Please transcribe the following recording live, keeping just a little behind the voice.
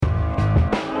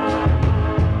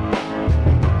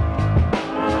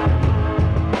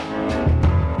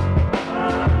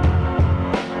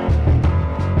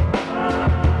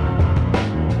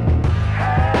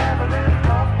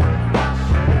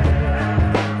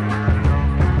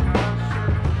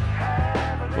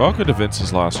Welcome to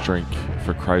Vince's Last Drink,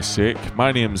 for Christ's sake.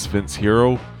 My name's Vince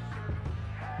Hero.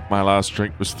 My last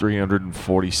drink was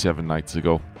 347 nights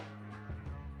ago.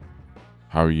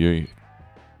 How are you?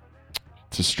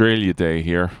 It's Australia Day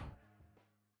here.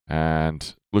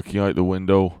 And looking out the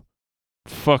window,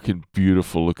 fucking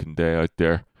beautiful looking day out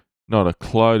there. Not a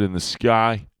cloud in the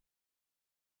sky.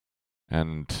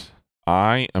 And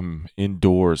I am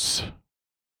indoors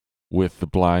with the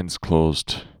blinds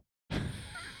closed.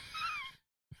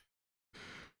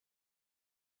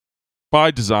 By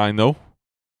design, though.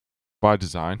 By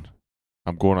design.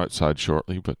 I'm going outside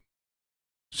shortly, but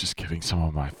just getting some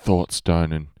of my thoughts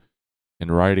down in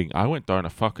writing. I went down a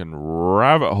fucking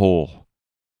rabbit hole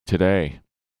today.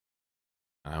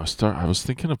 And I was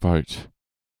thinking about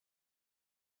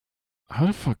how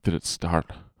the fuck did it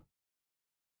start?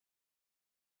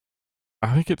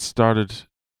 I think it started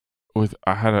with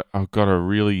I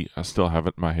still have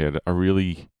it in my head, a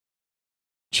really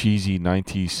cheesy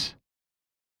 90s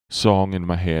song in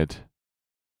my head,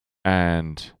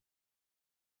 and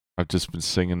I've just been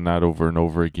singing that over and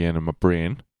over again in my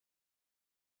brain,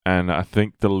 and I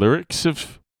think the lyrics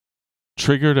have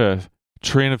triggered a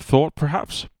train of thought,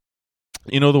 perhaps.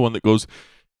 You know, the one that goes,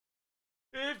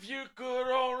 "If you could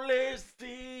only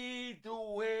see the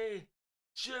way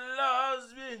she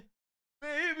loves me,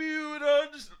 maybe you would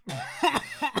understand."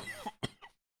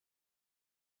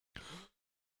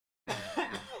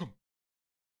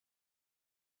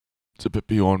 It's a bit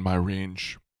beyond my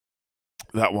range,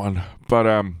 that one. But,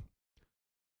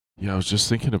 yeah, I was just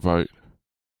thinking about,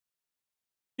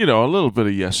 a little bit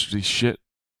of yesterday's shit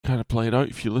kind of played out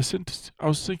if you listened. I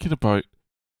was thinking about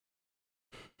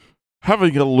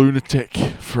having a lunatic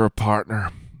for a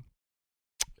partner.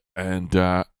 And,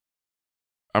 I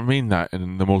mean that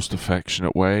in the most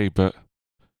affectionate way, but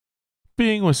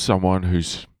being with someone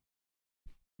who's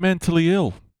mentally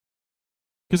ill.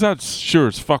 Because that's sure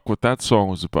as fuck what that song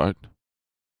was about.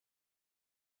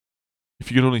 If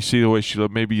you could only see the way she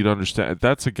looked, maybe you'd understand.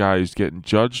 That's a guy who's getting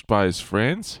judged by his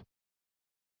friends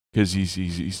because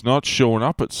he's not showing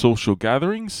up at social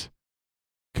gatherings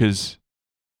because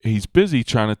he's busy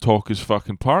trying to talk his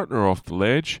fucking partner off the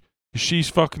ledge because she's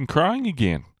fucking crying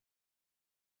again.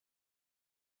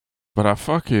 But I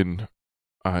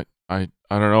don't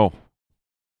know.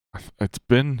 It's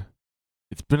been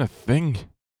a thing.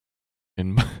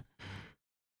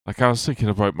 Like, I was thinking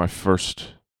about my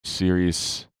first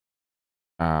serious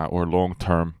or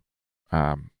long-term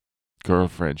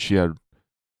girlfriend. She had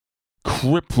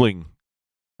crippling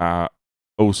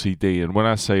OCD. And when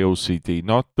I say OCD,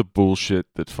 not the bullshit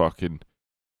that fucking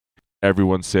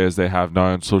everyone says they have now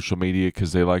on social media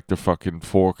because they like their fucking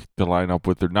fork to line up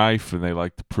with their knife and they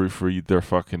like to proofread their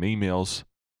fucking emails.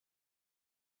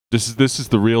 This is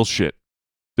the real shit.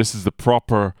 This is the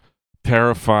proper,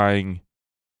 terrifying,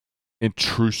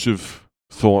 intrusive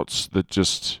thoughts that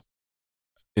just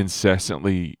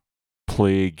incessantly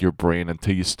plague your brain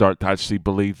until you start to actually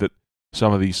believe that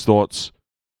some of these thoughts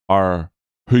are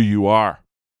who you are.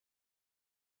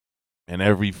 And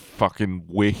every fucking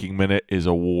waking minute is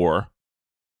a war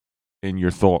in your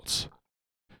thoughts.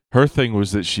 Her thing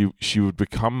was that she would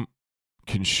become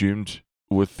consumed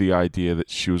with the idea that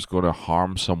she was going to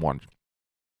harm someone.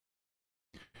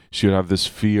 She would have this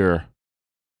fear.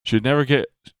 She'd never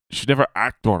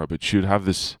act on it, but she would have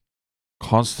this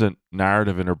constant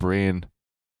narrative in her brain.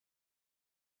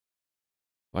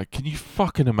 Like, can you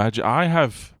fucking imagine? I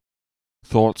have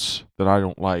thoughts that I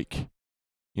don't like,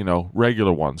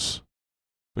 regular ones.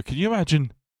 But can you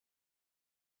imagine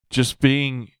just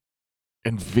being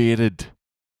invaded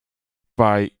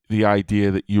by the idea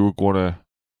that you were going to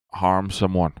harm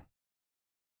someone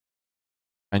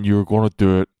and you were going to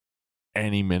do it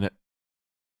any minute,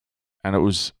 and it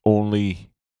was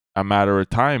only a matter of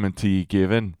time until you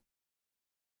gave in?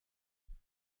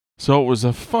 So it was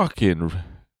a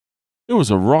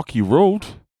rocky road.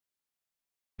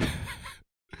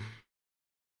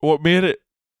 What made it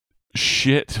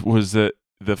shit was that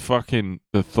the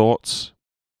thoughts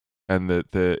and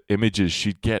the images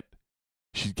she'd get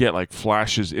like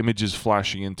images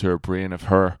flashing into her brain of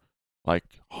her like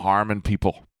harming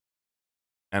people.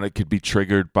 And it could be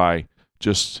triggered by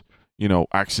just,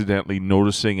 accidentally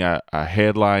noticing a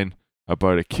headline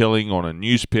about a killing on a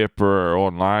newspaper or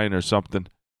online or something.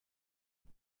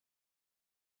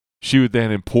 She would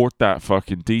then import that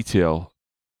fucking detail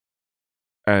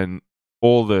and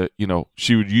all the,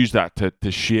 she would use that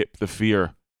to shape the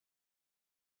fear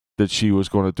that she was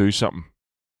going to do something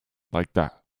like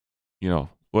that.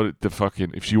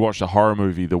 If she watched a horror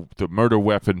movie, the murder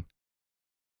weapon,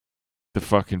 the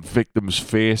fucking victim's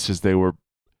face as they were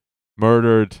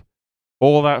murdered,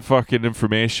 all that fucking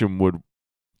information would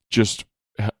just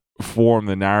form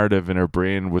the narrative in her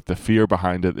brain with the fear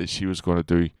behind it that she was going to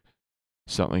do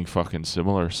something fucking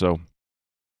similar. So,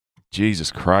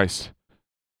 Jesus Christ.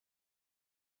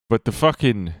 But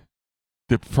probably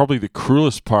the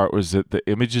cruelest part was that the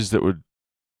images that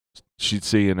she'd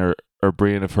see in her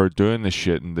brain of her doing this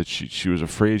shit and that she was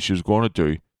afraid she was going to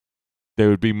do, they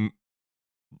would be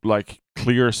like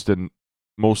clearest and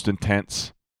most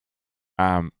intense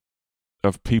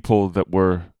of people that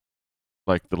were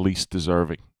like the least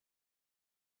deserving.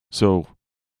 So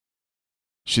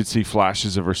she'd see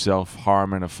flashes of herself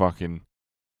harming a fucking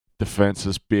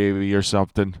defenseless baby or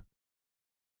something.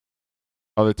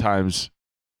 Other times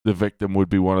the victim would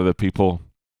be one of the people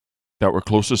that were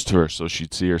closest to her. So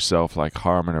she'd see herself like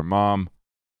harming her mom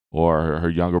or her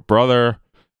younger brother.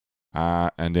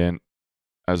 And then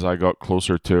as I got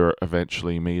closer to her,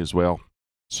 eventually me as well.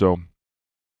 So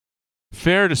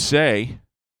fair to say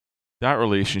that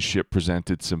relationship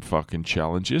presented some fucking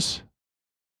challenges.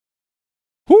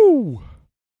 Whoo!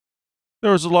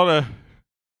 There was a lot of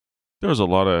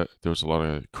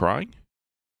crying.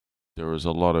 There was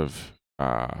a lot of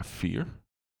fear.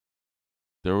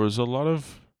 There was a lot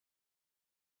of,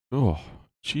 oh,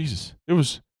 Jesus. It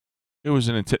was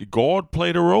an God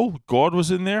played a role. God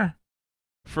was in there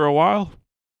for a while.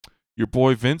 Your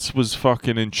boy Vince was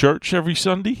fucking in church every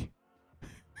Sunday.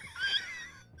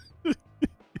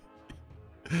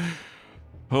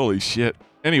 Holy shit.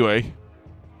 Anyway,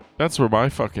 that's where my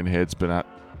fucking head's been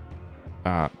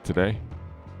at today.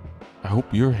 I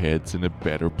hope your head's in a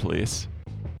better place.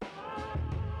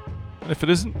 And if it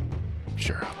isn't,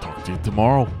 sure, I'll talk to you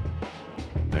tomorrow.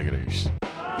 Negatives.